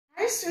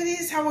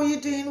Sweeties, how are you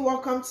doing?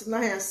 Welcome to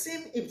Naya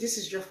Sim. If this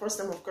is your first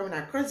time of coming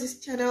across this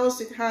channel,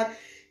 sweetheart,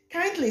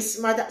 kindly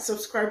smash that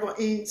subscribe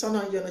button, turn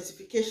on your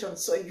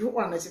notifications so you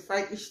are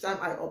notified each time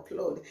I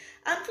upload.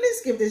 And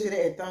please give this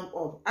video a thumb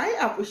up. I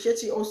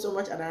appreciate you all so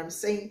much, and I'm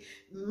saying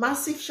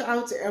massive shout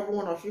out to every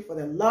one of you for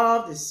the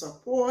love, the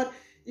support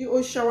you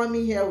all shower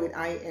me here with.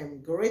 I am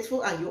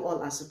grateful, and you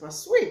all are super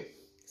sweet.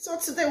 So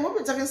today we'll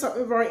be talking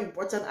something very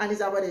important, and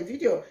it's about a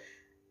video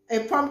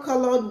a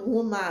palm-colored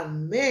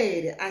woman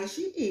made, and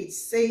she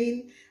is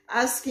saying,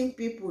 asking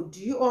people,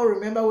 do you all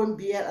remember when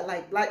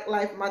Black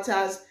Lives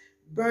Matters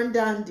burned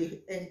down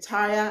the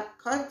entire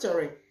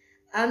country?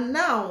 And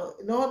now,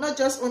 no, not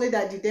just only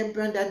that did they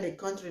burn down the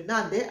country,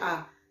 now they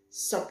are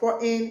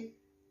supporting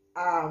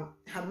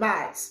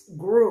Hamas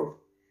group.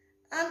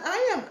 And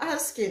I am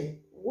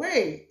asking,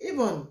 wait,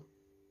 even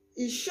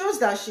it shows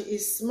that she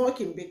is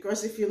smoking,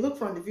 because if you look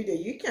from the video,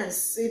 you can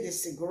see the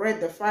cigarette,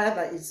 the fire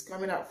that is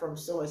coming out from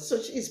somewhere. So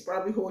she is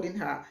probably holding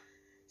her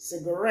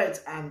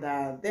cigarette and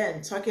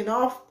then talking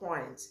off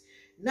points.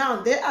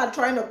 Now they are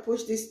trying to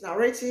push this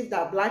narrative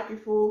that Black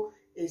people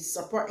is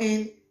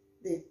supporting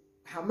the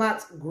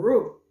Hamas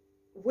group,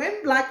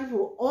 when Black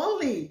people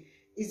only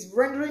is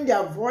rendering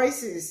their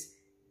voices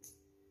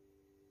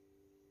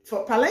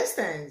for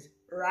Palestinians,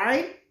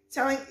 right?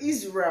 Telling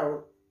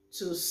Israel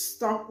to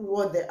stop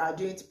what they are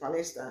doing to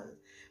Palestine,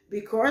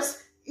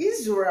 because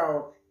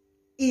Israel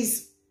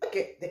is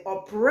the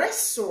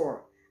oppressor,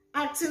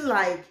 acting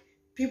like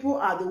people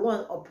are the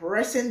one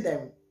oppressing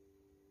them,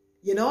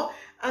 you know.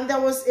 And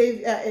there was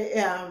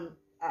Joe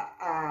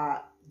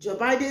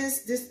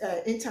Biden's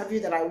interview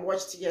that I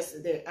watched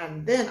yesterday,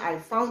 and then I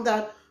found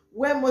out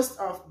where most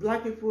of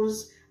Black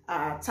people's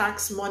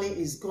tax money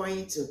is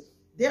going to.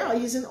 They are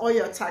using all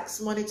your tax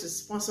money to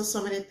sponsor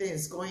so many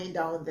things going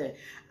down there.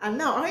 And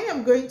now I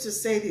am going to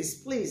say this,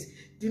 please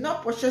do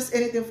not purchase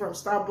anything from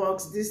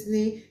Starbucks,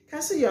 Disney,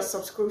 cancel your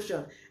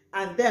subscription,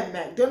 and then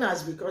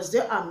McDonald's, because they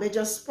are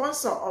major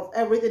sponsor of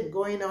everything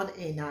going on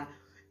in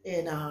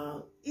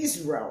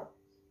Israel.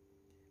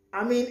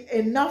 I mean,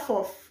 enough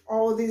of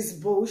all this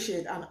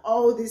bullshit and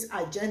all this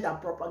agenda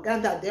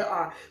propaganda they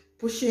are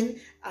pushing,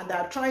 and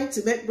are trying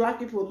to make Black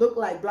people look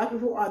like Black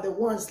people are the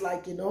ones,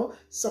 like, you know,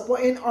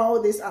 supporting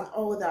all this and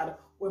all that,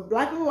 when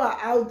Black people are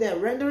out there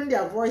rendering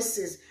their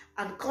voices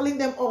and calling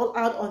them all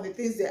out on the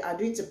things they are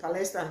doing to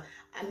Palestine.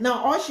 And now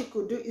all she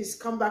could do is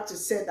come back to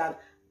say that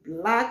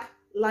Black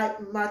Lives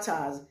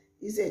Matters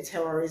is a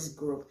terrorist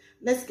group.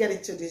 Let's get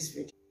into this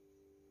video.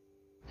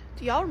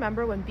 Do y'all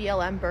remember when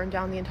BLM burned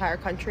down the entire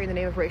country in the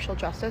name of racial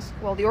justice?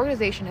 Well, the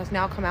organization has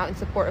now come out in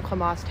support of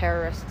Hamas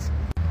terrorists.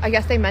 I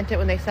guess they meant it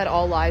when they said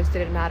all lives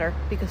didn't matter,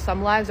 because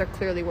some lives are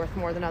clearly worth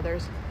more than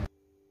others.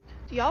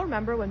 Do y'all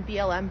remember when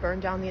BLM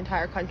burned down the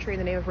entire country in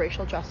the name of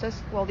racial justice?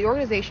 Well, the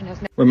organization has...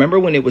 Remember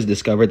when it was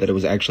discovered that it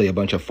was actually a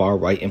bunch of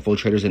far-right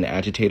infiltrators and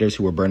agitators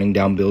who were burning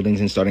down buildings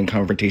and starting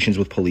confrontations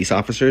with police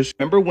officers?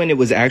 Remember when it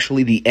was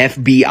actually the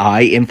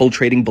FBI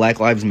infiltrating Black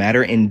Lives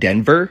Matter in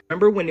Denver?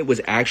 Remember when it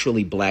was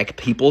actually Black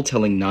people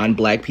telling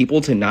non-Black people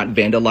to not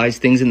vandalize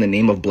things in the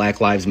name of Black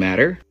Lives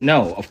Matter?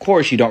 No, of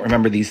course you don't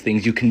remember these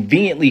things. You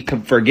conveniently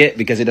forget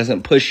because it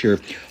doesn't push your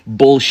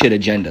bullshit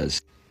agendas.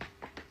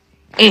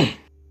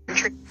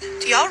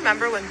 Do y'all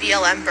remember when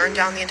BLM burned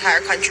down the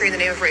entire country in the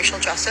name of racial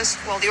justice?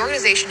 Well, the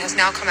organization has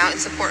now come out in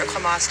support of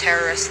Hamas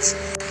terrorists.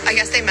 I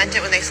guess they meant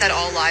it when they said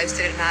all lives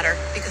didn't matter,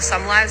 because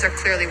some lives are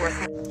clearly worth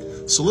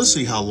more. So let's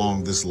see how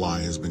long this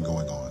lie has been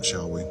going on,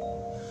 shall we?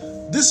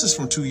 This is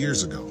from 2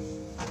 years ago.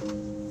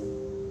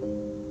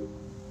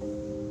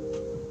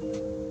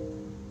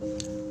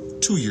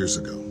 2 years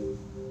ago.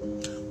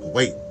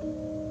 Wait,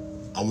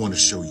 I want to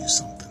show you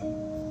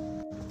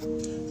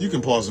something. You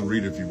can pause and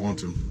read if you want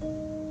to.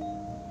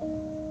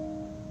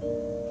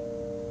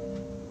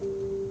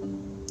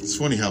 It's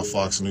funny how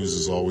Fox News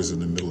is always in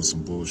the middle of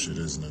some bullshit,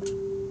 isn't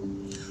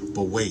it?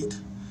 But wait,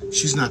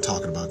 she's not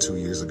talking about 2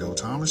 years ago,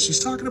 Thomas. She's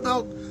talking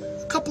about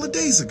a couple of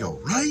days ago,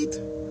 right?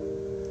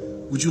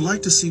 Would you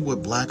like to see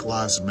what Black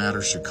Lives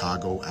Matter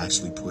Chicago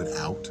actually put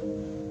out?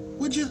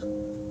 Would you?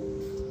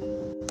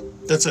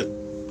 That's it.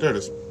 There it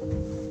is.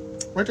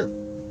 Right there.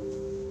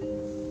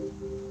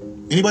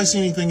 Anybody see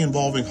anything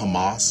involving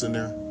Hamas in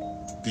there?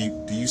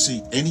 Do you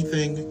see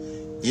anything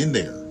in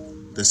there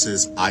that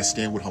says, I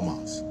stand with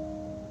Hamas?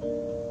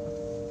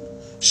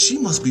 She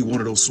must be one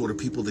of those sort of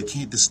people that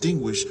can't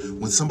distinguish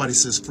when somebody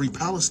says free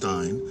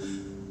Palestine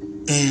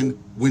and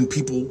when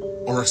people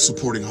are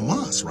supporting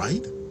Hamas,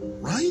 right?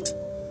 Right?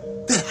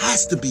 That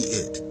has to be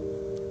it.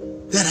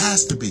 That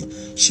has to be.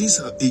 She's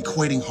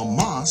equating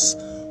Hamas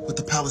with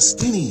the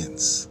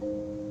Palestinians.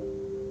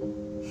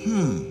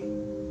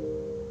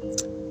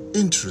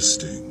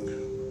 Interesting.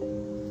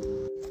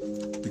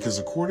 Because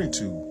according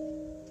to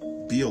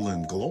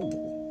BLM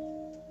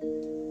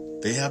Global,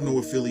 they have no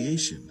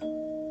affiliation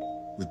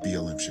with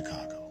BLM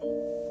Chicago.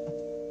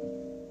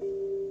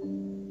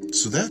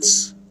 So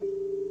that's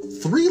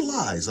 3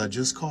 lies I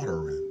just caught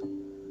her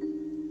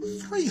in.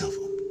 3 of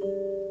them.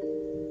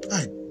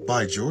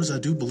 By George, I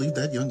do believe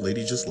that young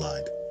lady just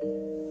lied.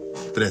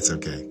 But that's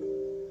okay.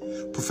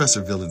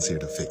 Professor Villain's here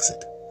to fix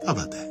it. How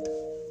about that?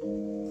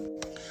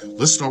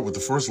 Let's start with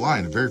the first lie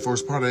in the very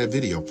first part of that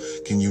video.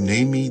 Can you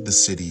name me the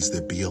cities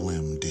that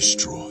BLM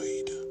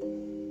destroyed?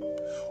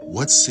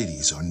 What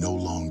cities are no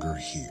longer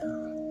here?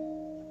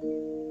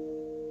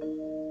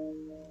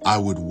 I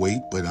would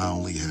wait, but I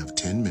only have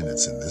 10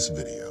 minutes in this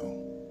video.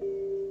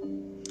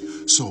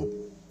 So,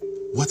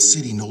 what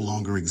city no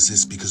longer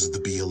exists because of the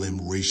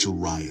BLM racial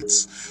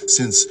riots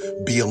since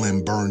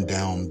BLM burned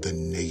down the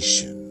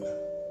nation?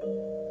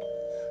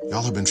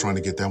 Y'all have been trying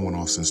to get that one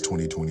off since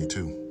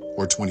 2022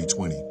 or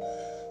 2020.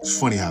 It's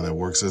funny how that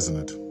works, isn't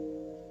it?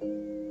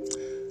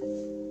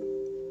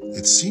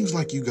 It seems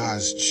like you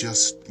guys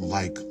just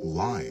like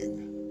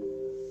lying,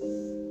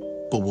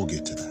 but we'll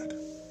get to that.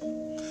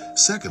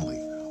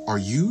 Secondly, are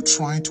you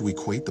trying to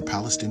equate the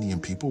Palestinian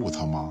people with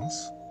Hamas?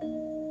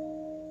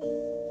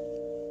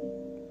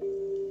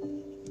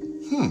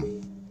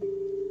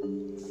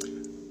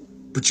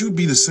 But you'd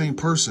be the same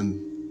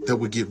person that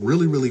would get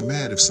really, really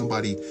mad if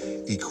somebody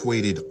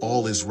equated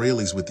all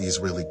Israelis with the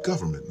Israeli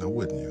government, now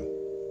wouldn't you?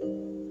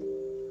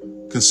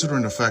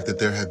 Considering the fact that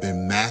there have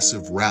been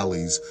massive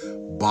rallies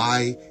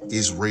by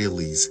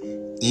Israelis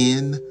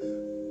in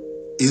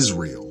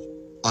Israel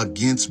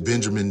against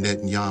Benjamin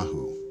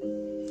Netanyahu.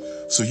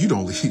 So you'd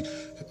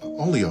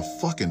only a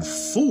fucking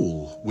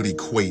fool would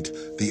equate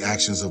the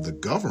actions of the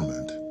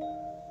government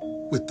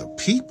with the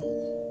people.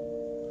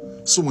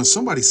 So when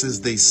somebody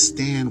says they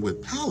stand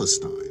with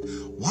Palestine,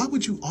 why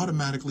would you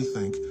automatically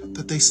think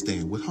that they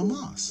stand with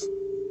Hamas?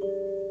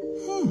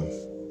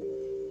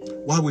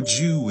 Why would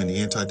you and the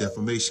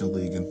Anti-Defamation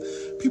League and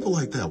people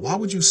like that, why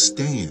would you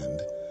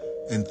stand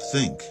and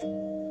think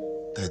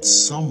that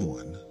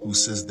someone who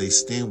says they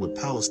stand with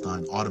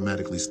Palestine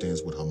automatically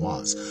stands with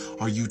Hamas?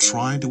 Are you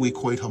trying to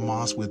equate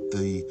Hamas with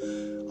the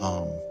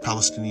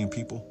Palestinian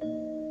people?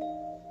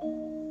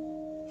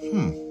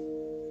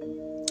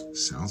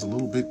 Sounds a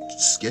little bit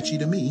sketchy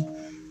to me.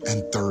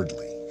 And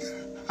thirdly,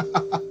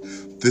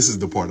 this is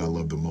the part I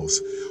love the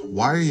most.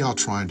 Why are y'all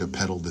trying to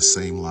peddle the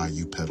same lie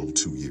you peddled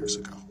 2 years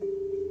ago?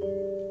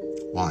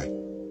 Why?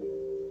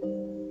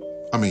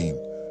 I mean,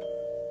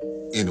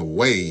 in a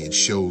way, it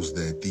shows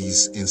that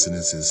these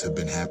incidences have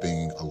been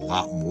happening a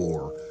lot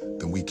more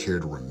than we care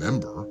to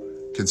remember,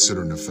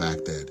 considering the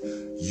fact that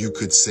you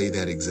could say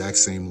that exact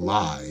same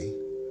lie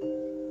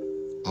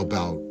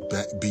about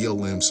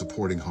BLM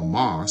supporting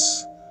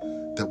Hamas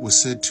that was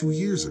said 2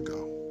 years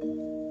ago.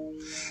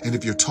 And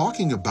if you're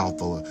talking about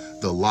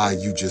the lie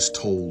you just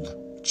told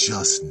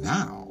just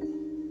now,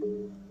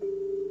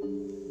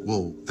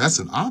 well, that's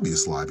an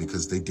obvious lie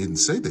because they didn't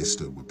say they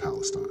stood with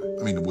Palestine.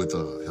 I mean, with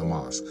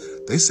Hamas.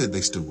 They said they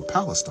stood with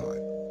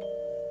Palestine.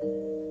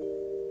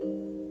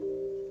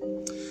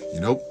 You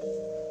know,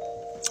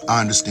 I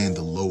understand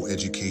the low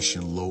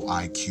education, low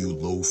IQ,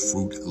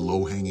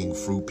 low hanging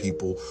fruit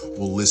people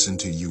will listen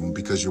to you. And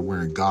because you're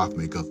wearing goth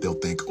makeup, they'll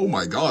think, oh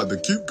my God, the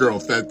cute girl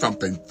said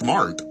something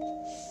smart.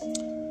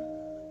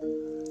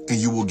 And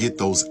you will get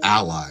those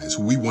allies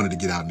who we wanted to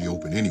get out in the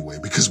open anyway,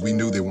 because we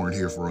knew they weren't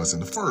here for us in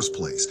the first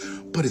place.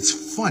 But it's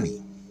funny.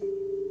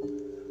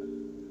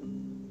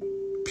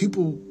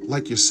 People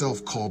like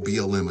yourself call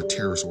BLM a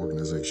terrorist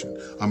organization.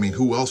 I mean,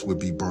 who else would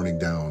be burning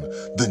down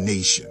the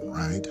nation,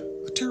 right?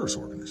 A terrorist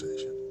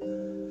organization.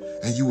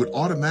 And you would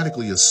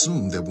automatically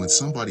assume that when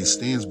somebody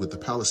stands with the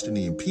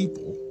Palestinian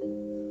people,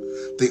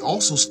 they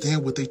also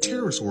stand with a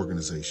terrorist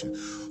organization.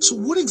 So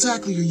what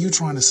exactly are you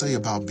trying to say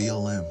about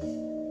BLM?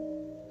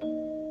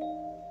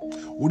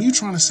 What are you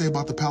trying to say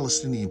about the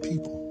Palestinian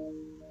people?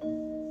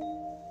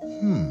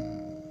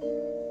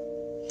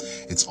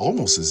 It's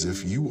almost as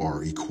if you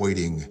are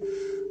equating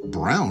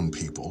brown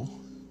people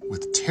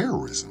with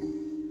terrorism.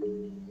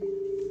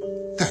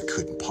 That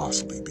couldn't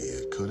possibly be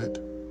it, could it?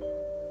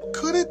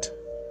 Could it?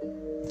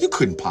 You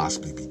couldn't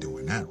possibly be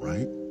doing that,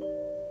 right?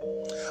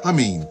 I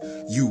mean,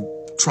 you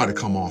try to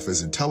come off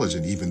as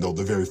intelligent, even though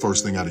the very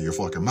first thing out of your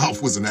fucking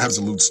mouth was an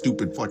absolute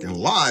stupid fucking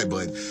lie,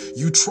 but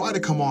you try to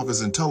come off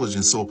as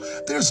intelligent, so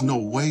there's no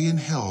way in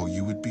hell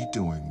you would be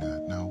doing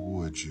that, now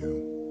would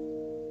you?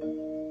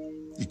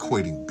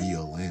 Equating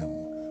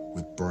BLM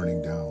with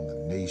burning down the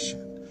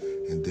nation,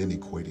 and then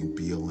equating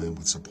BLM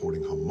with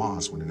supporting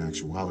Hamas, when in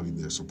actuality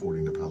they're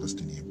supporting the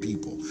Palestinian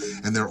people,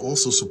 and they're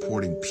also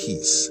supporting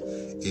peace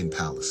in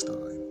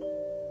Palestine.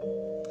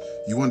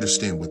 You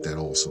understand what that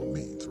also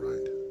means, right?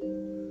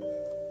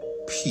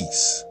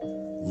 Peace,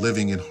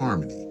 living in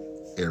harmony,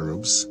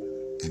 Arabs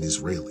and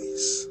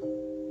Israelis.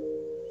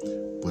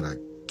 But I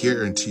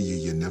guarantee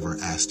you never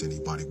asked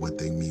anybody what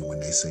they mean when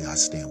they say I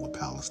stand with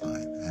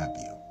Palestine, have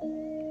you?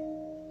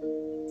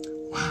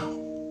 Wow.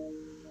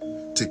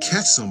 To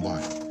catch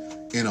somebody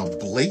in a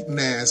blatant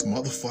ass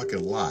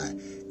motherfucking lie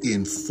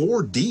in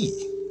 4D,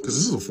 because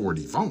this is a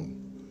 4D phone,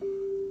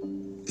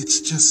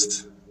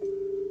 it's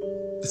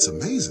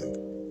amazing.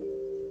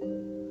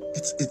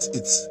 It's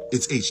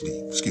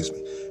HD, excuse me.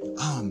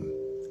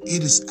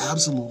 It is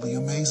absolutely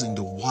amazing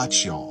to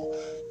watch y'all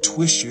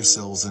twist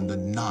yourselves into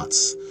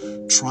knots,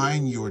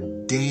 trying your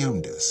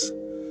damnedest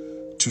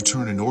to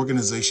turn an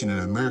organization in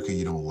America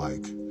you don't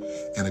like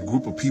and a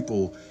group of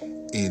people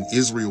in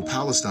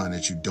Israel-Palestine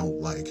that you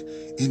don't like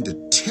into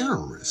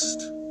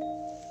terrorist.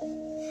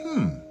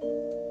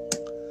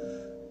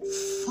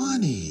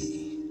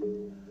 Funny.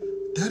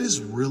 That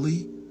is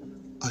really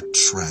a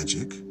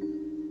tragic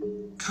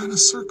kind of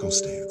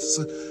circumstance. It's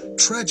a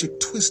tragic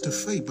twist of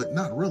fate, but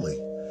not really.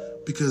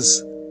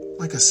 Because,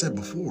 like I said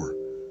before,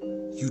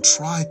 you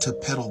tried to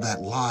peddle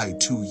that lie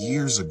 2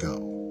 years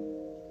ago.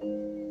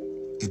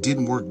 It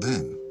didn't work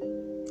then.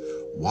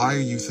 Why are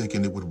you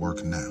thinking it would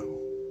work now?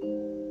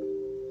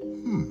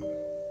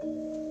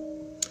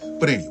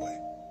 But anyway,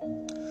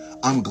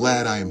 I'm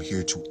glad I am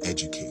here to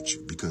educate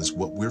you, because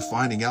what we're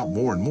finding out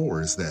more and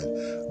more is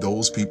that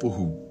those people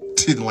who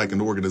didn't like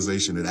an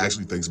organization that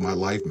actually thinks my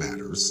life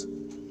matters,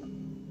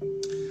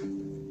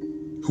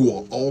 who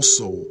are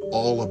also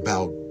all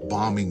about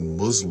bombing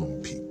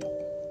Muslim people,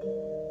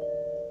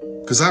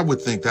 because I would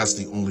think that's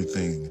the only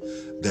thing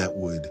that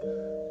would,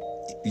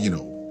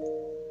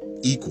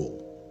 equal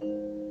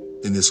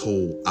in this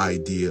whole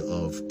idea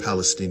of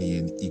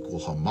Palestinian equal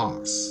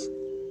Hamas,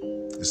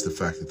 is the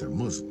fact that they're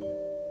Muslim.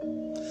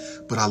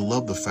 But I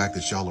love the fact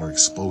that y'all are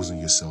exposing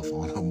yourself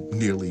on a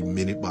nearly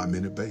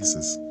minute-by-minute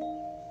basis.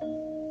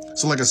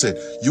 So like I said,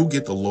 you'll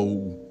get the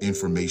low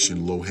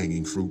information,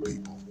 low-hanging fruit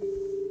people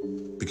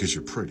because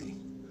you're pretty.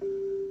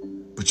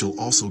 But you'll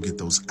also get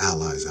those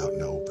allies out in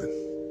the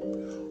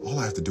open. All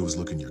I have to do is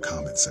look in your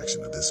comment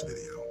section of this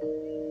video,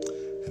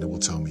 and it will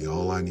tell me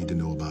all I need to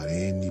know about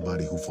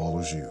anybody who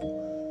follows you,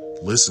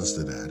 listens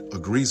to that,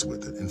 agrees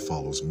with it, and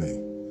follows me.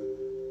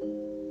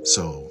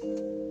 So,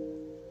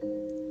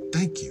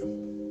 thank you.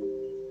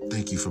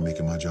 Thank you for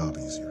making my job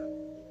easier.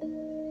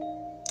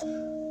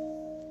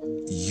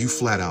 You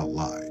flat out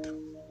lied.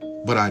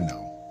 But I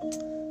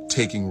know,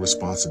 taking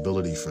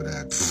responsibility for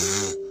that,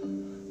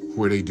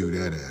 where they do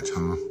that at,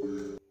 huh?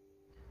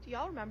 Do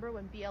y'all remember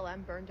when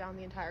BLM burned down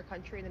the entire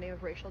country in the name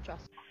of racial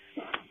justice?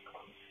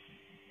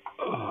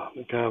 Oh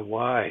my God,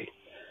 why?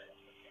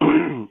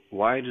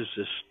 Why does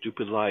this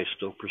stupid lie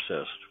still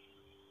persist?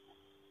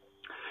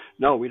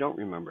 No, we don't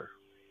remember.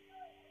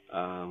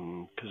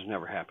 Because it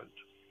never happened.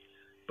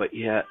 But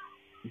yet,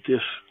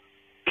 this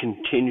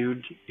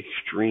continued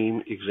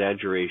extreme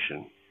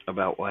exaggeration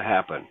about what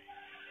happened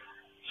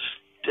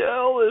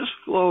still is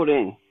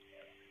floating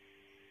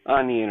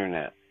on the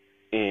internet.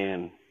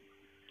 And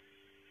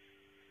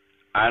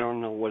I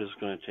don't know what it's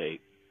going to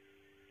take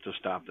to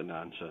stop the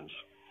nonsense.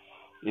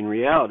 In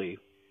reality,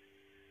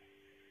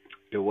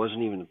 it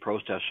wasn't even the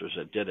protesters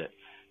that did it.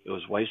 It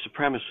was white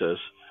supremacists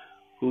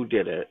who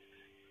did it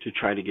to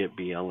try to get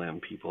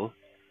BLM people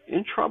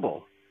in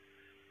trouble.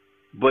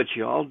 But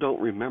y'all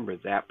don't remember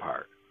that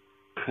part,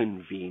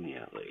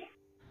 conveniently.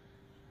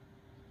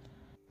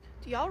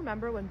 Do y'all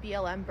remember when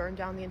BLM burned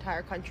down the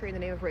entire country in the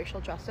name of racial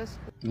justice?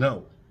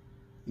 No,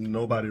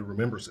 nobody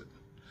remembers it.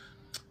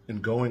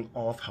 And going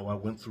off how I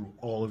went through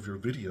all of your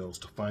videos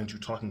to find you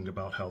talking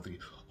about how the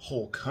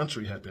whole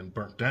country had been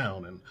burnt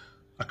down and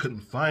I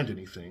couldn't find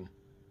anything,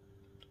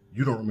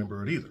 you don't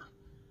remember it either.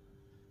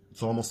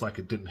 It's almost like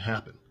it didn't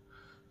happen.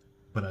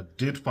 But I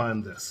did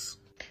find this.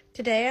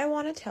 Today I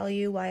want to tell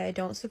you why I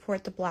don't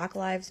support the Black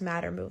Lives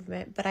Matter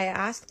movement, but I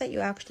ask that you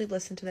actually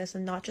listen to this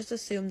and not just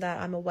assume that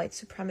I'm a white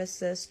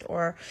supremacist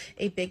or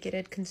a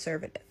bigoted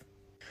conservative.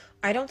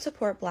 I don't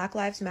support Black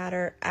Lives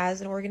Matter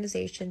as an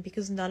organization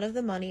because none of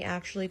the money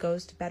actually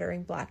goes to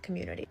bettering Black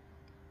community.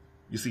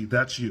 You see,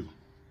 that's you,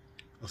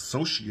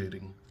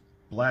 associating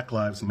Black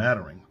Lives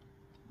Mattering,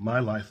 my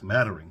life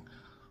mattering,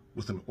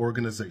 with an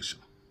organization,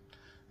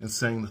 and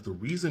saying that the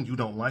reason you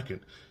don't like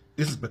it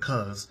isn't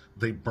because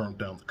they burnt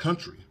down the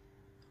country,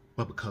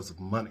 but because of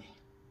money.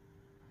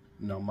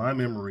 Now, my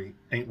memory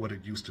ain't what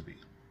it used to be,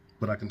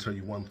 but I can tell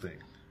you one thing.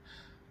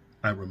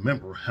 I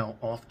remember how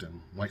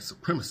often white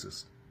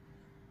supremacists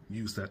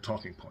use that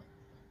talking point.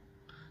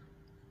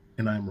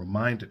 And I am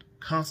reminded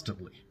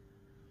constantly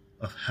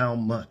of how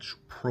much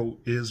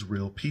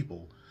pro-Israel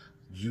people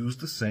use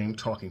the same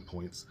talking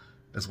points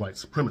as white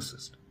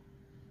supremacists.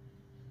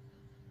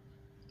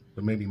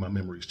 But maybe my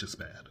memory is just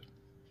bad.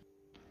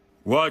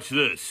 Watch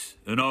this,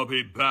 and I'll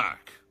be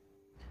back.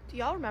 Do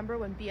y'all remember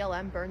when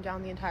BLM burned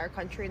down the entire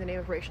country in the name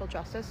of racial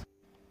justice?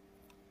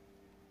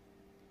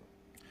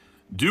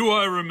 Do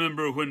I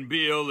remember when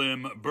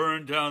BLM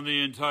burned down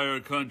the entire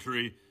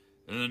country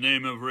in the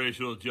name of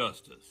racial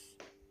justice?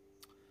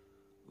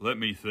 Let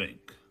me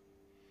think.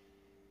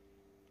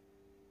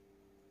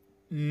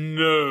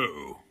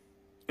 No.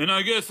 And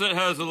I guess that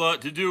has a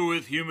lot to do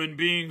with human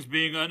beings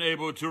being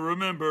unable to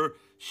remember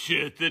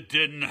shit that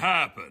didn't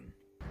happen.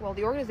 Well,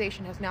 the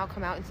organization has now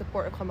come out in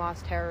support of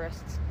Hamas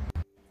terrorists.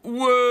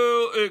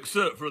 Well,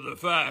 except for the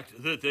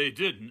fact that they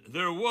didn't.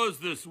 There was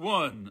this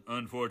one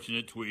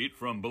unfortunate tweet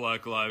from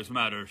Black Lives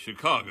Matter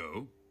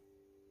Chicago,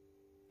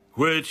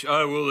 which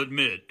I will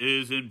admit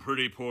is in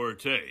pretty poor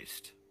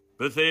taste.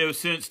 But they have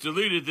since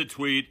deleted the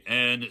tweet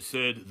and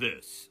said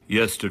this.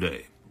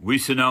 Yesterday, we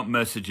sent out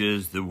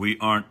messages that we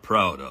aren't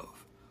proud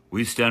of.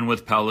 We stand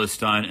with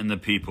Palestine and the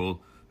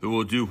people who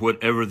will do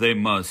whatever they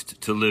must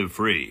to live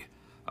free.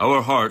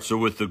 Our hearts are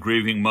with the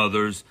grieving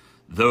mothers,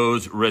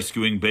 those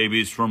rescuing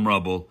babies from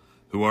rubble,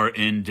 who are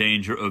in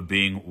danger of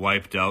being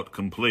wiped out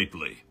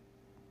completely.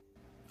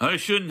 I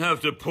shouldn't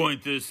have to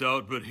point this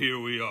out, but here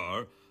we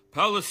are.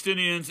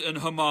 Palestinians and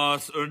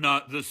Hamas are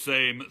not the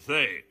same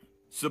thing.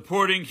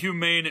 Supporting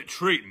humane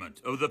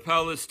treatment of the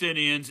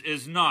Palestinians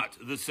is not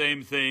the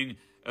same thing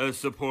as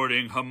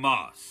supporting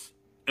Hamas.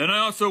 And I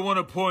also want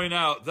to point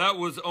out that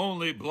was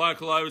only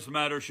Black Lives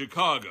Matter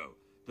Chicago.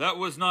 That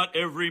was not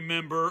every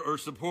member or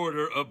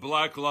supporter of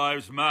Black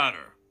Lives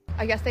Matter.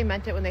 I guess they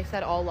meant it when they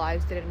said all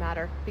lives didn't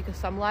matter, because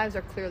some lives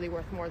are clearly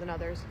worth more than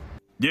others.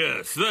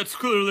 Yes, that's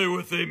clearly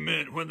what they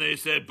meant when they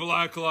said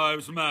Black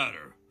Lives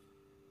Matter.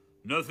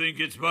 Nothing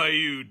gets by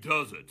you,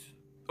 does it?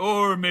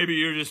 Or maybe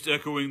you're just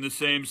echoing the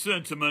same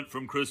sentiment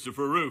from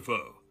Christopher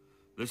Rufo,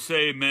 the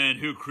same man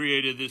who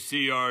created the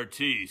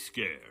CRT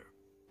scare.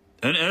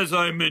 And as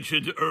I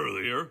mentioned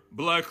earlier,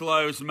 Black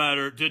Lives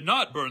Matter did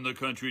not burn the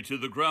country to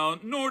the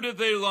ground, nor did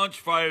they launch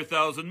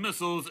 5,000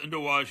 missiles into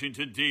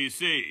Washington,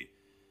 D.C.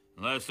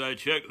 Last I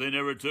checked, they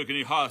never took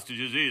any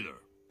hostages either.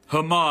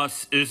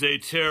 Hamas is a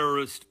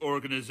terrorist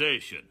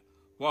organization,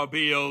 while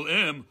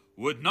BLM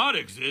would not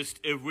exist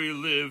if we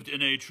lived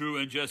in a true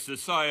and just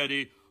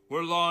society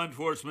where law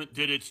enforcement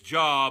did its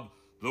job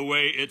the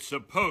way it's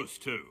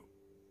supposed to.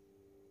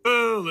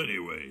 Well,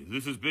 anyway,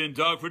 this has been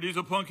Doc for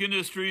Diesel Punk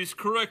Industries,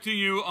 correcting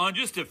you on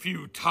just a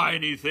few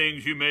tiny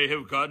things you may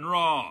have gotten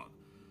wrong.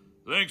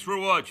 Thanks for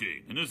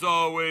watching, and as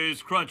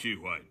always, crunchy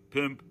white,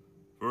 pimp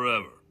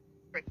forever.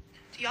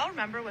 Do y'all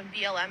remember when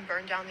BLM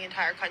burned down the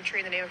entire country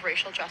in the name of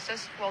racial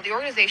justice? Well, the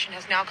organization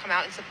has now come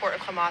out in support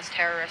of Hamas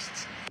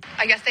terrorists.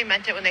 I guess they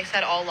meant it when they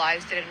said all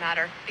lives didn't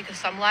matter, because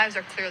some lives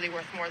are clearly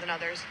worth more than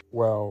others.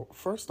 Well,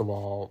 first of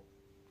all,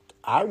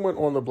 I went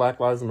on the Black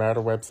Lives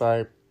Matter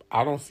website.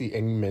 I don't see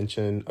any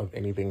mention of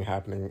anything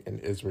happening in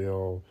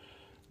Israel,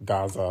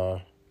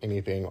 Gaza,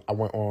 anything. I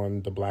went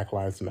on the Black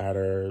Lives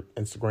Matter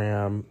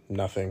Instagram,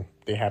 nothing.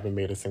 They haven't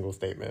made a single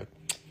statement.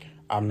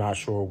 I'm not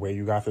sure where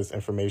you got this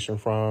information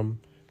from.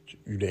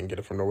 You didn't get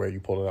it from nowhere.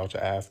 You pulled it out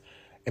your ass.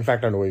 In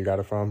fact, I know where you got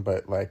it from,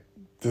 but like,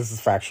 this is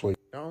factually.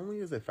 Not only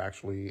is it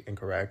factually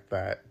incorrect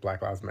that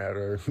Black Lives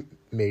Matter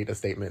made a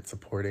statement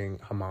supporting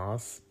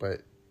Hamas,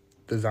 but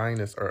the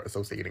Zionists are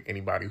associating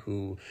anybody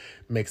who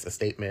makes a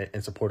statement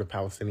in support of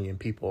Palestinian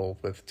people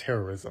with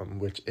terrorism,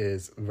 which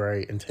is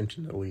very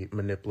intentionally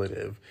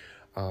manipulative.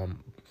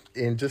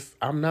 And just,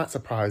 I'm not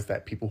surprised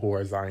that people who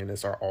are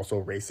Zionists are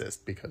also racist,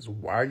 because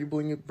why are you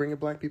bringing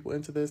black people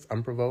into this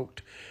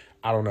unprovoked?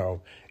 I don't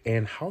know.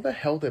 And how the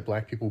hell did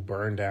black people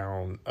burn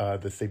down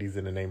the cities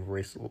in the name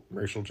of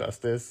racial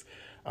justice?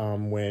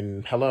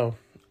 When, hello,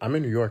 I'm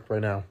in New York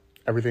right now.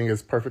 Everything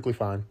is perfectly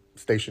fine,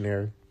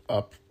 stationary,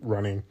 up,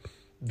 running.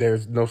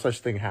 There's no such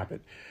thing happened.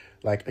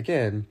 Like,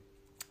 again,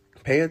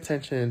 pay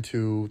attention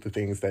to the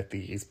things that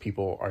these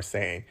people are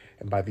saying.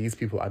 And by these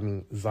people, I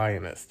mean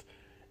Zionists.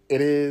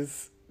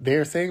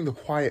 They're saying the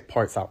quiet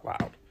parts out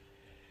loud.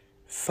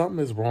 Something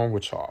is wrong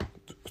with y'all.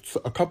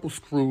 A couple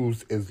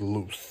screws is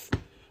loose.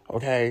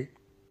 Okay?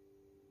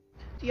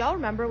 Do y'all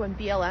remember when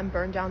BLM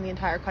burned down the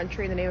entire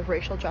country in the name of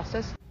racial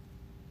justice?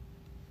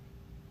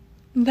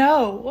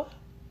 No.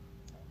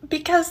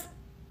 Because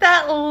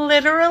that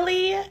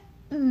literally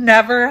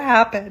never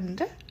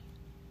happened.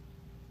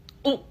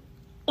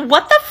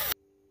 What the f?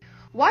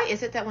 Why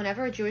is it that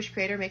whenever a Jewish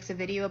creator makes a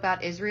video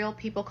about Israel,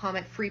 people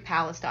comment Free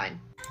Palestine?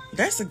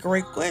 That's a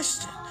great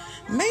question.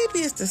 Maybe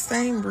it's the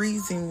same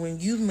reason when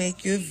you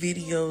make your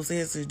videos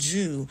as a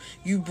Jew,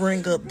 you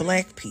bring up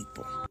black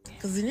people.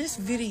 Because in this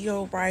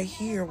video right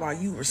here, while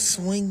you were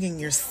swinging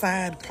your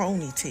side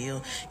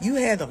ponytail, you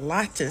had a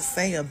lot to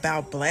say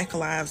about Black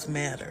Lives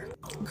Matter.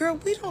 Girl,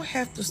 we don't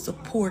have to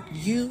support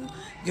you,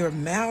 your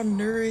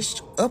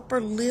malnourished upper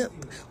lip,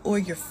 or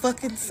your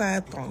fucking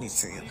side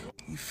ponytail.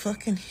 You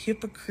fucking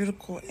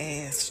hypocritical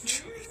ass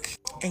trick.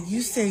 And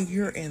you say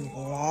you're in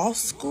law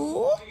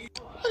school?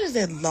 What is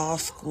that law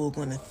school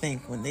going to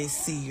think when they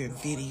see your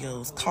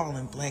videos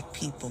calling black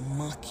people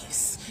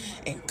monkeys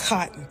and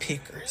cotton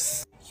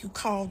pickers? You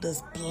called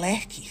us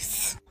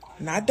blackies.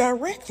 Not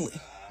directly,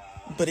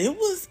 but it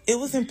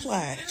was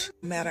implied.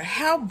 No matter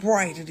how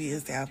bright it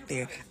is out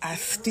there, I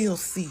still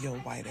see your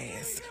white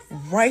ass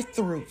right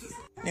through you.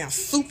 Now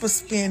super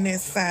spin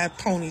that side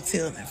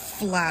ponytail and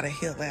fly the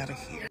hell out of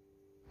here.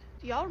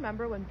 Do y'all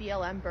remember when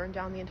BLM burned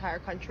down the entire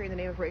country in the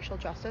name of racial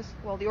justice?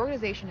 Well, the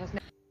organization has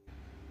now...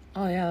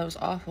 Oh yeah, that was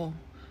awful.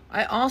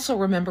 I also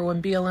remember when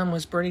BLM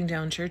was burning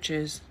down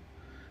churches,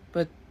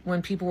 but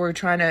when people were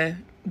trying to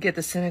get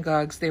the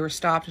synagogues, they were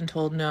stopped and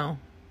told, no,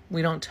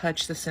 we don't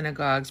touch the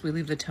synagogues, we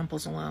leave the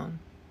temples alone.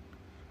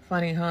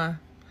 Funny, huh?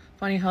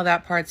 Funny how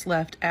that part's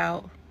left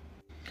out.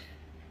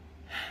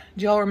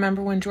 Do y'all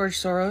remember when George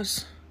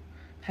Soros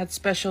had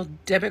special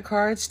debit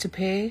cards to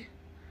pay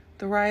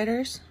the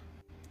rioters?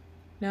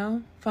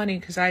 No? Funny,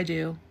 because I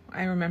do.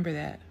 I remember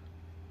that.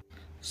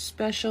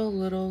 Special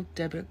little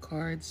debit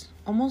cards.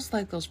 Almost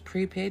like those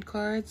prepaid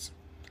cards.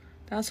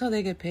 That's how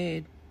they get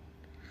paid.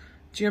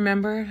 Do you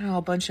remember how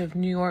a bunch of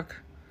New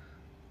York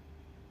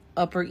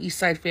Upper East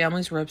Side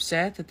families were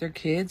upset that their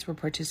kids were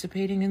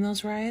participating in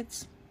those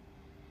riots?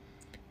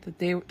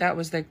 That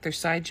was like their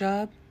side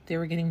job? they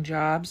were getting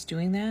jobs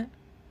doing that?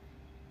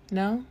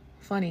 No?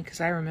 Funny,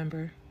 because I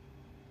remember.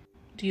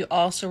 Do you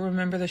also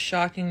remember the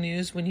shocking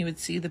news when you would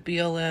see the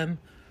BLM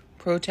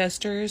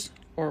protesters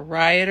or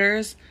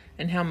rioters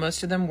and how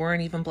most of them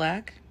weren't even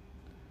black?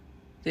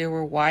 They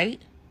were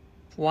white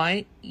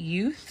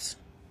youths?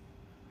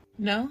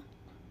 No?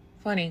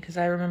 Funny, because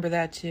I remember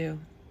that too.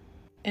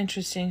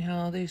 Interesting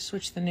how they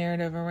switched the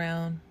narrative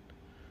around.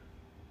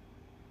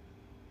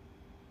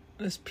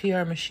 This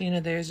PR machine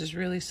of theirs is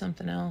really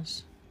something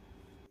else.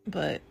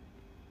 But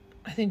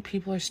I think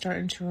people are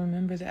starting to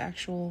remember the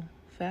actual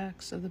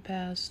facts of the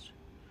past,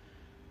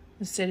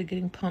 instead of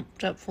getting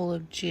pumped up full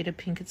of Jada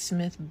Pinkett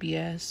Smith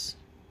BS,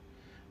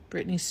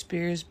 Britney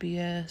Spears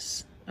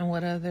BS, and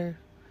what other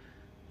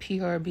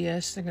PR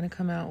BS they're going to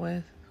come out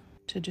with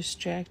to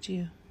distract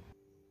you.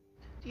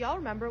 Do y'all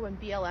remember when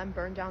BLM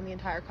burned down the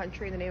entire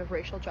country in the name of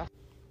racial justice?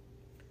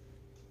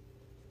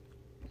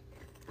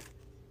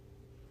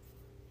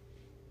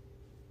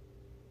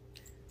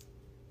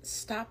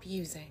 Stop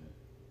using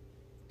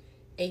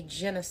a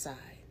genocide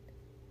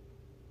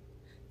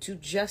to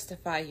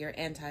justify your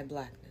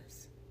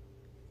anti-blackness.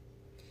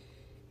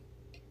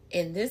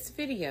 In this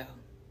video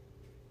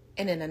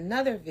and in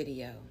another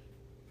video,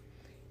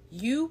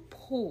 you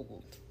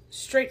pulled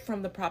straight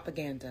from the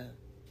propaganda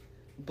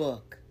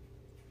book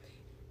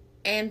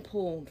and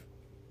pulled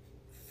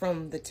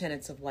from the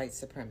tenets of white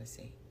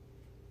supremacy.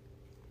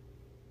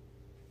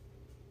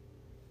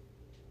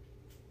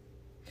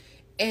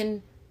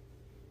 And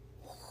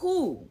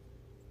who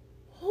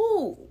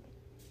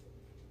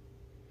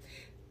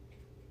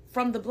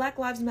from the Black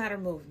Lives Matter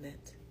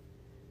movement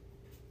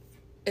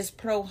is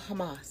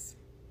pro-Hamas?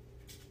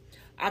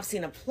 I've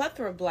seen a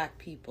plethora of black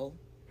people,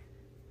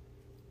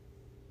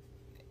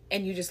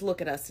 and you just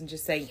look at us and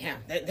just say, yeah,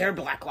 they're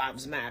Black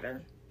Lives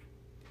Matter.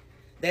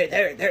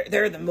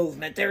 They're the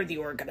movement. They're the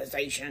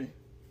organization.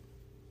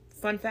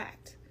 Fun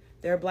fact,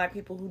 there are black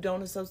people who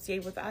don't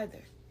associate with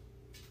either,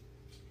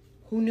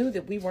 who knew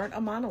that we weren't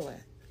a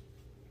monolith.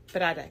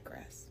 But I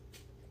digress.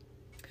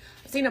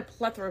 I've seen a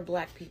plethora of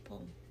black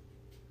people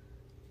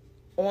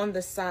on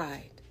the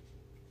side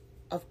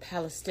of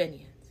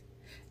Palestinians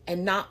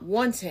and not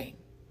wanting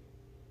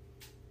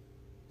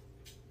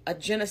a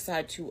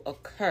genocide to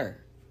occur.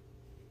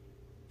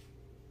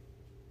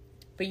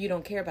 But you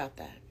don't care about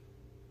that.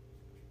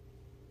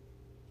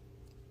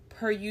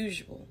 Per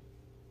usual,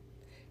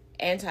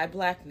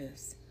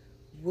 anti-blackness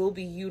will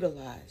be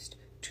utilized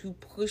to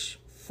push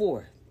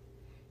forth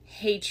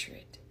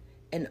hatred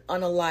and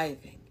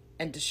unaliving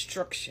and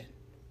destruction.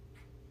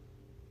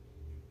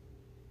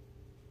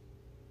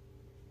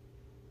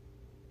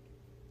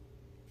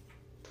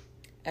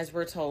 As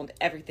we're told,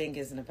 everything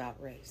isn't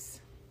about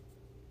race.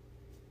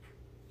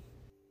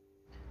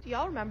 Do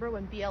y'all remember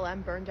when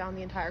BLM burned down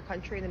the entire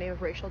country in the name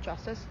of racial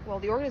justice? Well,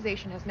 the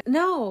organization has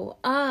No,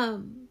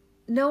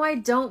 I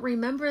don't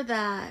remember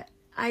that.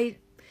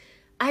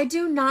 I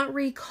do not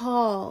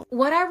recall.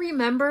 What I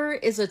remember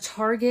is a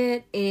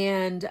Target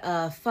and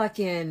a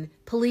fucking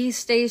police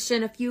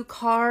station, a few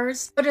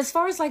cars. But as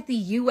far as like the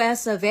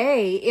US of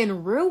A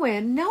in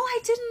ruin, no,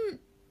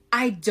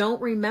 I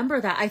don't remember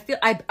that.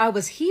 I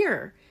was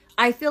here.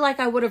 I feel like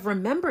I would have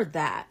remembered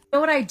that. You know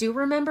what I do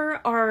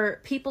remember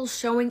are people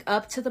showing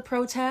up to the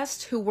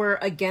protest who were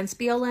against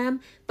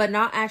BLM, but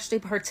not actually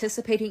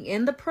participating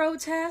in the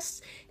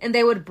protests. And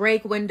they would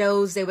break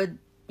windows, they would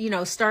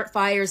start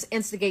fires,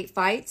 instigate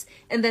fights,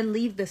 and then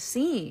leave the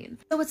scene.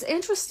 So it's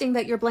interesting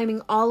that you're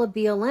blaming all of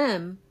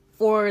BLM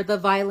for the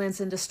violence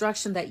and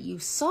destruction that you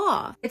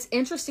saw. It's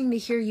interesting to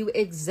hear you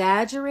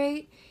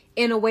exaggerate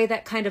in a way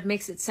that kind of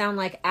makes it sound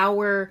like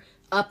our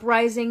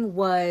uprising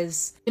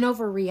was an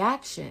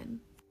overreaction.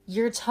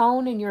 Your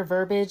tone and your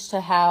verbiage to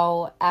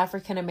how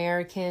African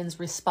Americans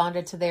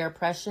responded to their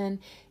oppression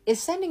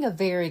is sending a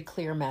very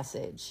clear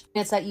message.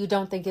 It's that you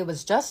don't think it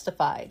was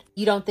justified.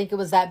 You don't think it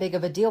was that big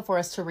of a deal for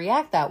us to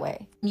react that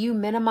way. You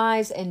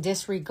minimize and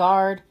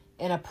disregard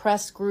an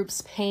oppressed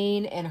group's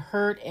pain and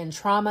hurt and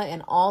trauma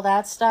and all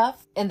that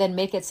stuff, and then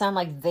make it sound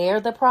like they're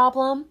the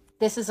problem.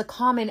 This is a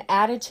common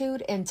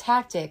attitude and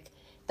tactic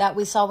that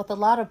we saw with a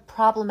lot of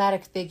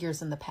problematic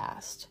figures in the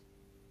past.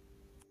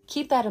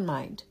 Keep that in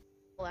mind.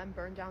 BLM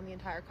burned down the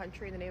entire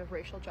country in the name of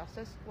racial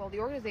justice. Well, the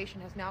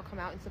organization has now come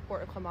out in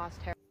support of Hamas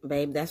terror.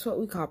 Babe, that's what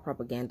we call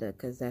propaganda,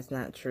 because that's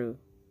not true.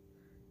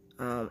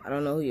 I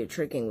don't know who you're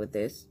tricking with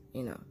this,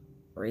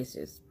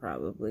 racist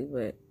probably,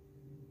 but,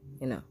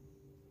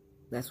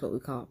 that's what we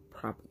call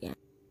propaganda.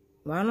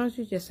 Why don't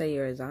you just say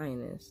you're a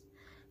Zionist?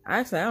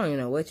 Actually, I don't even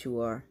know what you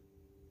are,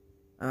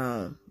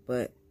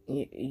 but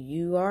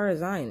you are a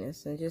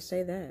Zionist, and just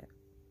say that.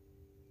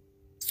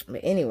 But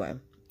anyway,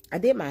 I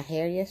did my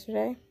hair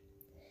yesterday,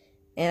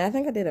 and I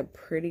think I did a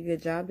pretty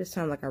good job this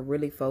time, like I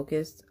really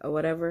focused or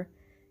whatever,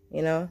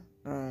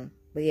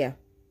 but yeah,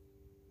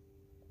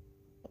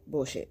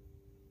 bullshit.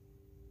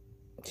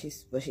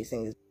 What she's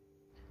saying is.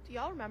 Do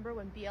y'all remember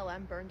when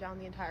BLM burned down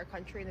the entire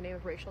country in the name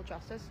of racial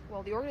justice?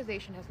 Well, the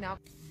organization has now.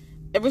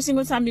 Every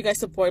single time you guys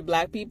support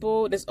black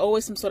people, there's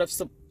always some sort of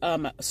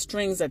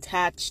strings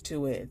attached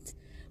to it.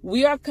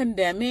 We are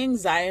condemning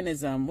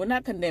Zionism. We're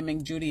not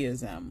condemning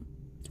Judaism.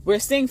 We're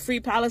saying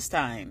free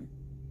Palestine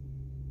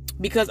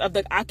because of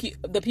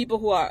the people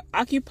who are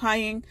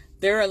occupying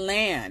their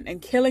land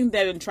and killing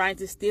them and trying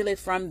to steal it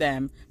from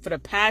them for the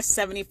past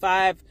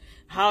 75,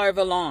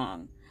 however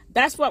long.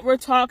 That's what we're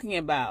talking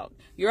about.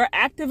 Your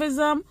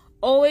activism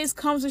always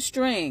comes with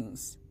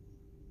strings.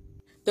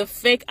 The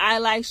fake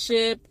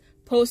allyship,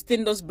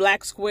 posting those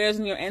black squares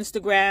on your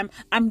Instagram.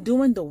 I'm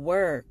doing the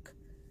work.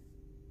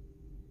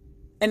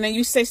 And then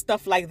you say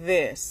stuff like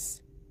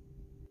this.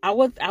 I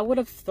would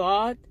have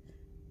thought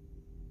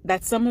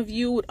that some of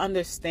you would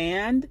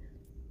understand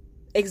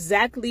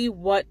exactly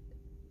what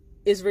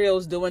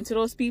Israel's doing to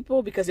those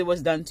people because it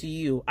was done to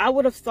you. I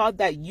would have thought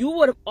that you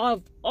would have,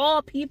 of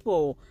all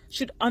people,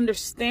 should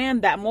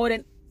understand that more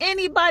than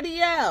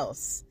anybody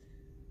else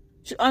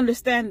should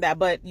understand that.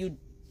 But you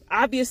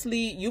obviously,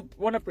 you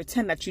want to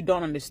pretend that you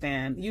don't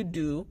understand. You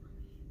do.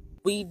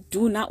 We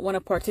do not want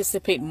to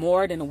participate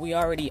more than we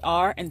already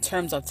are in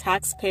terms of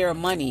taxpayer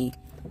money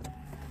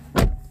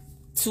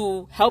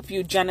to help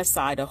you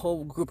genocide a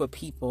whole group of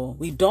people.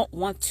 We don't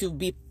want to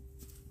be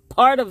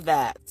part of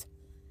that.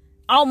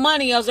 Our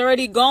money is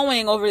already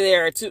going over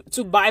there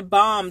to buy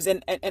bombs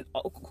and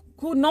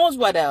who knows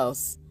what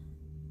else.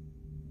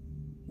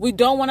 We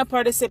don't want to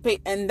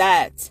participate in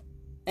that.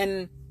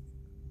 And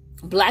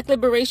black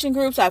liberation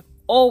groups have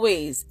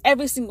always,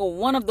 every single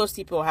one of those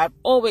people have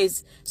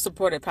always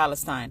supported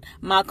Palestine.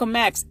 Malcolm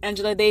X,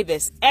 Angela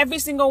Davis, every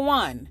single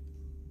one.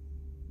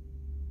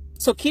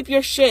 So keep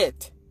your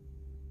shit.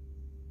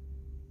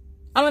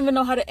 I don't even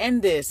know how to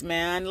end this,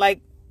 man.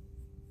 Like,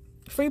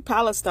 free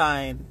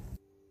Palestine.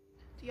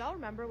 Do y'all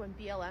remember when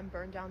BLM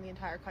burned down the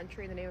entire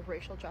country in the name of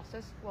racial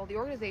justice? Well, the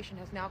organization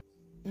has now...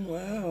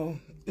 Wow,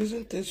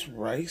 isn't this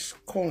rice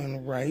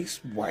calling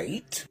rice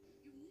white?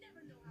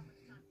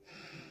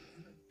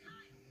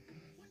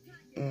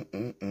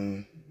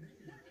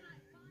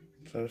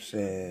 So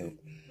sad.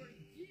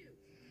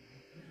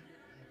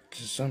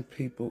 To some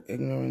people,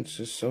 ignorance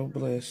is so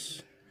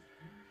bliss.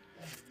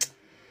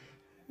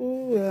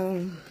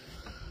 Ooh,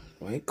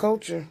 white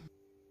culture.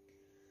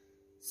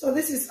 So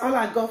this is all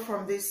I got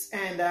from this,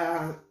 and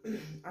I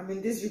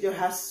mean, this video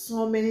has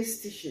so many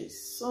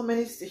stitches,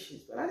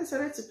 but I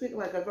decided to pick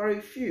like a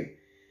very few.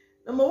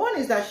 Number one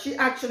is that she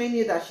actually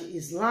knew that she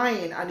is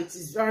lying, and it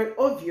is very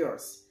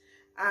obvious,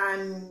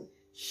 and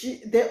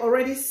they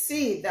already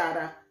see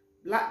that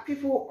black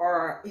people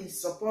are in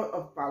support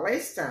of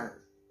Palestine,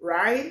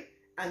 right?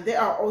 And they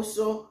are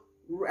also,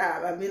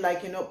 I mean,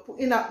 like, you know,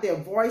 putting up their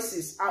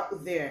voices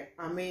out there.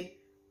 I mean,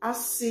 I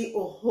see a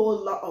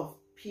whole lot of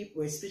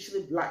people,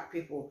 especially black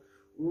people,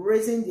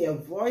 raising their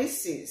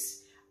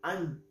voices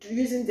and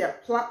using their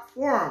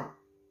platform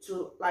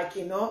to, like,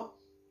 you know,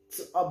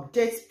 to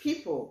update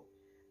people.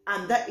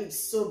 And that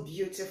is so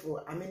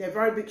beautiful. I mean, a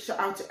very big shout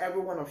out to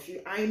every one of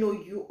you. I know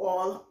you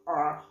all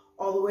are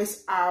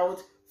always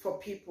out for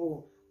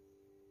people,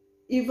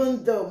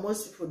 even though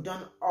most people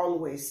don't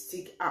always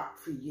stick up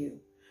for you.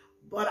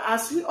 But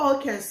as we all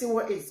can see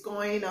what is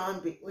going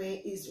on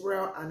between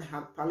Israel and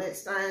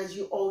Palestinians,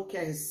 you all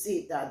can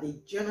see that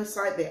the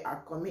genocide they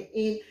are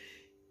committing,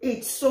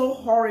 it's so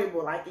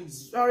horrible. Like,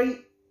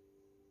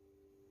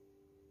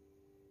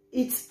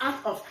 it's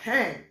out of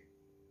hand.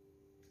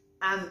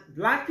 And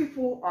black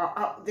people are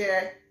out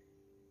there,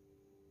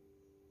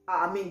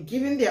 I mean,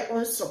 giving their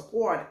own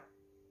support.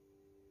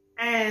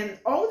 And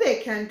all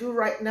they can do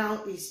right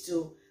now is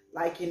to,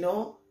 like, you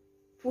know,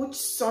 put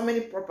so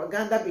many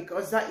propaganda,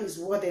 because that is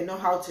what they know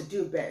how to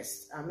do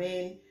best. I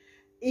mean,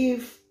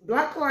 if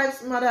Black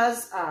Lives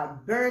Matters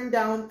burn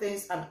down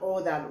things and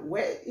all that,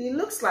 well, it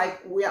looks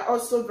like we are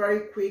also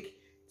very quick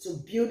to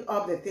build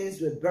up the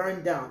things we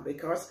burn down.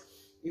 Because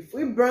if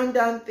we burn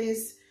down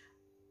things,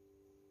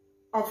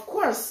 of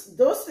course,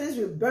 those things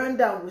we burn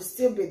down will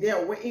still be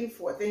there waiting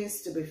for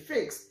things to be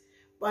fixed.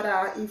 But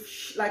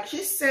if, like she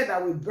said,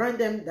 that we burn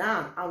them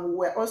down and we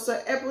were also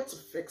able to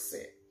fix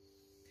it.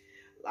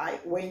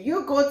 Like, when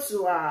you go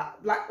to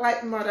Black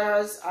Lives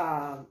Matter's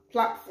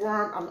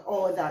platform and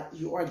all that,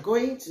 you are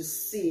going to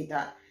see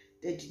that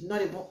they did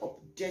not even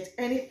update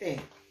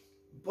anything.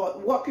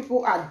 But what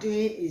people are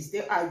doing is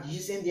they are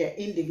using their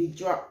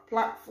individual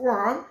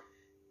platform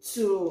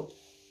to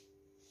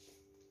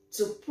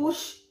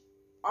push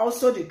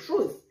also the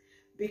truth.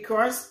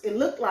 Because it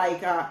looked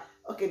like,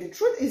 okay, the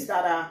truth is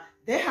that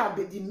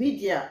the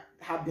media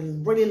have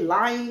been really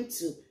lying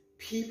to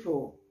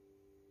people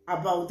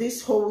about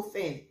this whole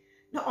thing.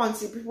 Not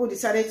until people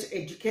decided to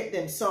educate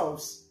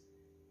themselves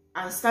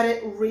and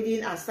started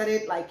reading and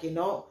started, like, you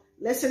know,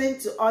 listening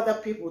to other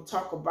people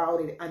talk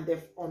about it, and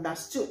they've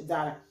understood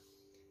that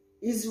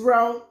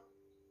Israel,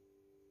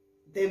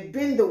 they've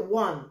been the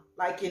one,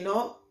 like, you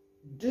know,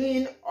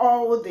 doing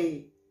all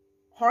the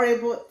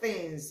horrible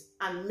things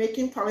and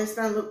making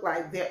Palestine look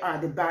like they are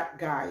the bad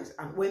guys,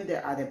 and when they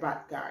are the bad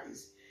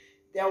guys.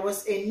 There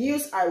was a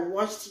news I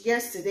watched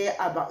yesterday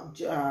about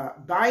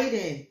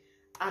Biden.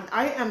 And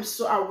I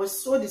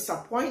was so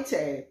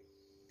disappointed.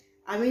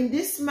 I mean,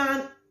 this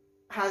man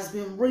has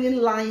been really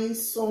lying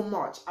so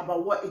much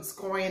about what is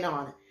going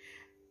on.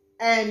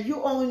 And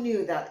you all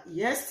knew that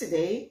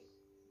yesterday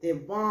they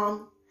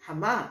bombed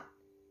Hamas,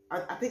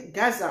 I think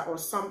Gaza or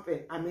something.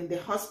 I mean, the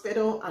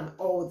hospital and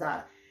all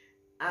that.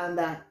 And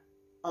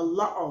a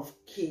lot of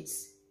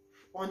kids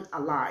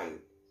unalive.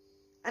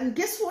 And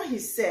guess what he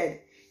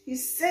said? He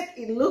said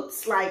it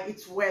looks like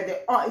it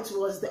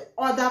was the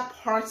other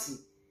party,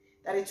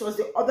 that it was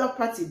the other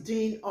party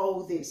doing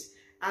all this.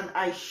 And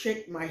I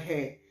shake my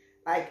head.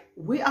 Like,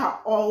 we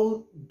are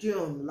all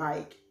doomed.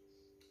 Like,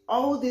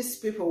 all these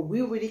people,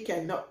 we really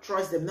cannot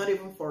trust them, not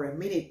even for a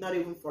minute, not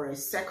even for a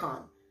second.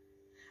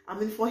 I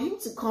mean, for him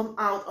to come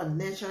out on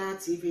national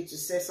TV to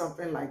say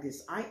something like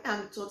this, I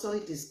am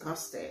totally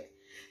disgusted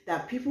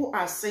that people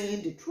are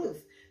saying the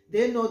truth.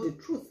 They know the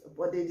truth,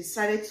 but they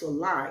decided to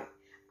lie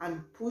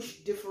and push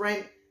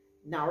different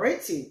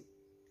narrative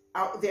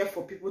out there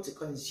for people to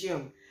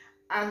consume.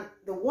 And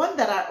the one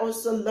that I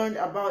also learned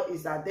about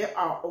is that they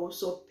are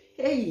also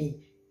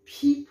paying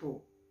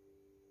people.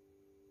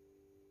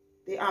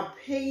 They are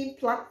paying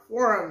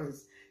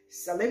platforms,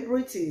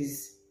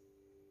 celebrities,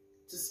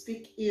 to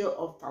speak ill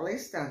of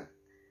Palestine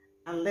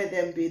and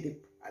let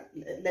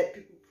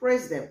people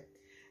praise them.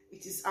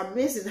 It is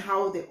amazing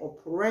how the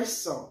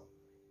oppressor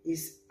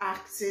is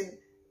acting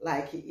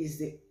like he is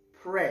the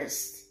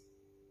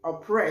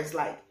oppressed,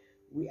 like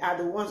we are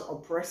the ones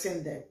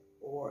oppressing them,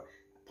 or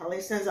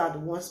Palestinians are the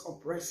ones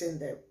oppressing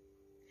them.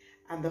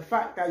 And the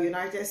fact that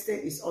United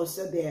States is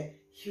also their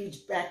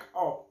huge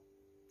backup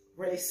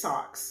really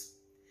sucks.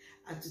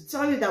 And to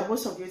tell you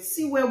that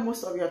see where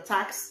most of your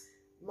tax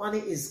money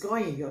is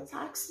going. Your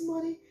tax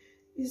money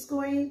is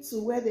going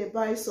to where they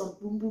buy some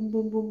boom, boom,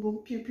 boom, boom, boom,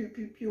 pew, pew,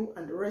 pew, pew,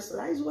 and the rest of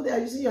that is what they are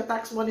using your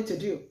tax money to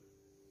do.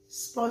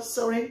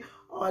 Sponsoring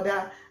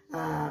other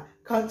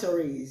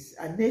countries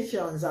and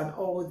nations and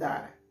all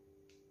that.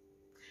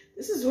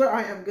 This is where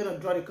I am going to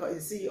draw the curtain.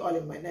 See you all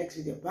in my next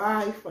video.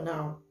 Bye for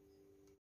now.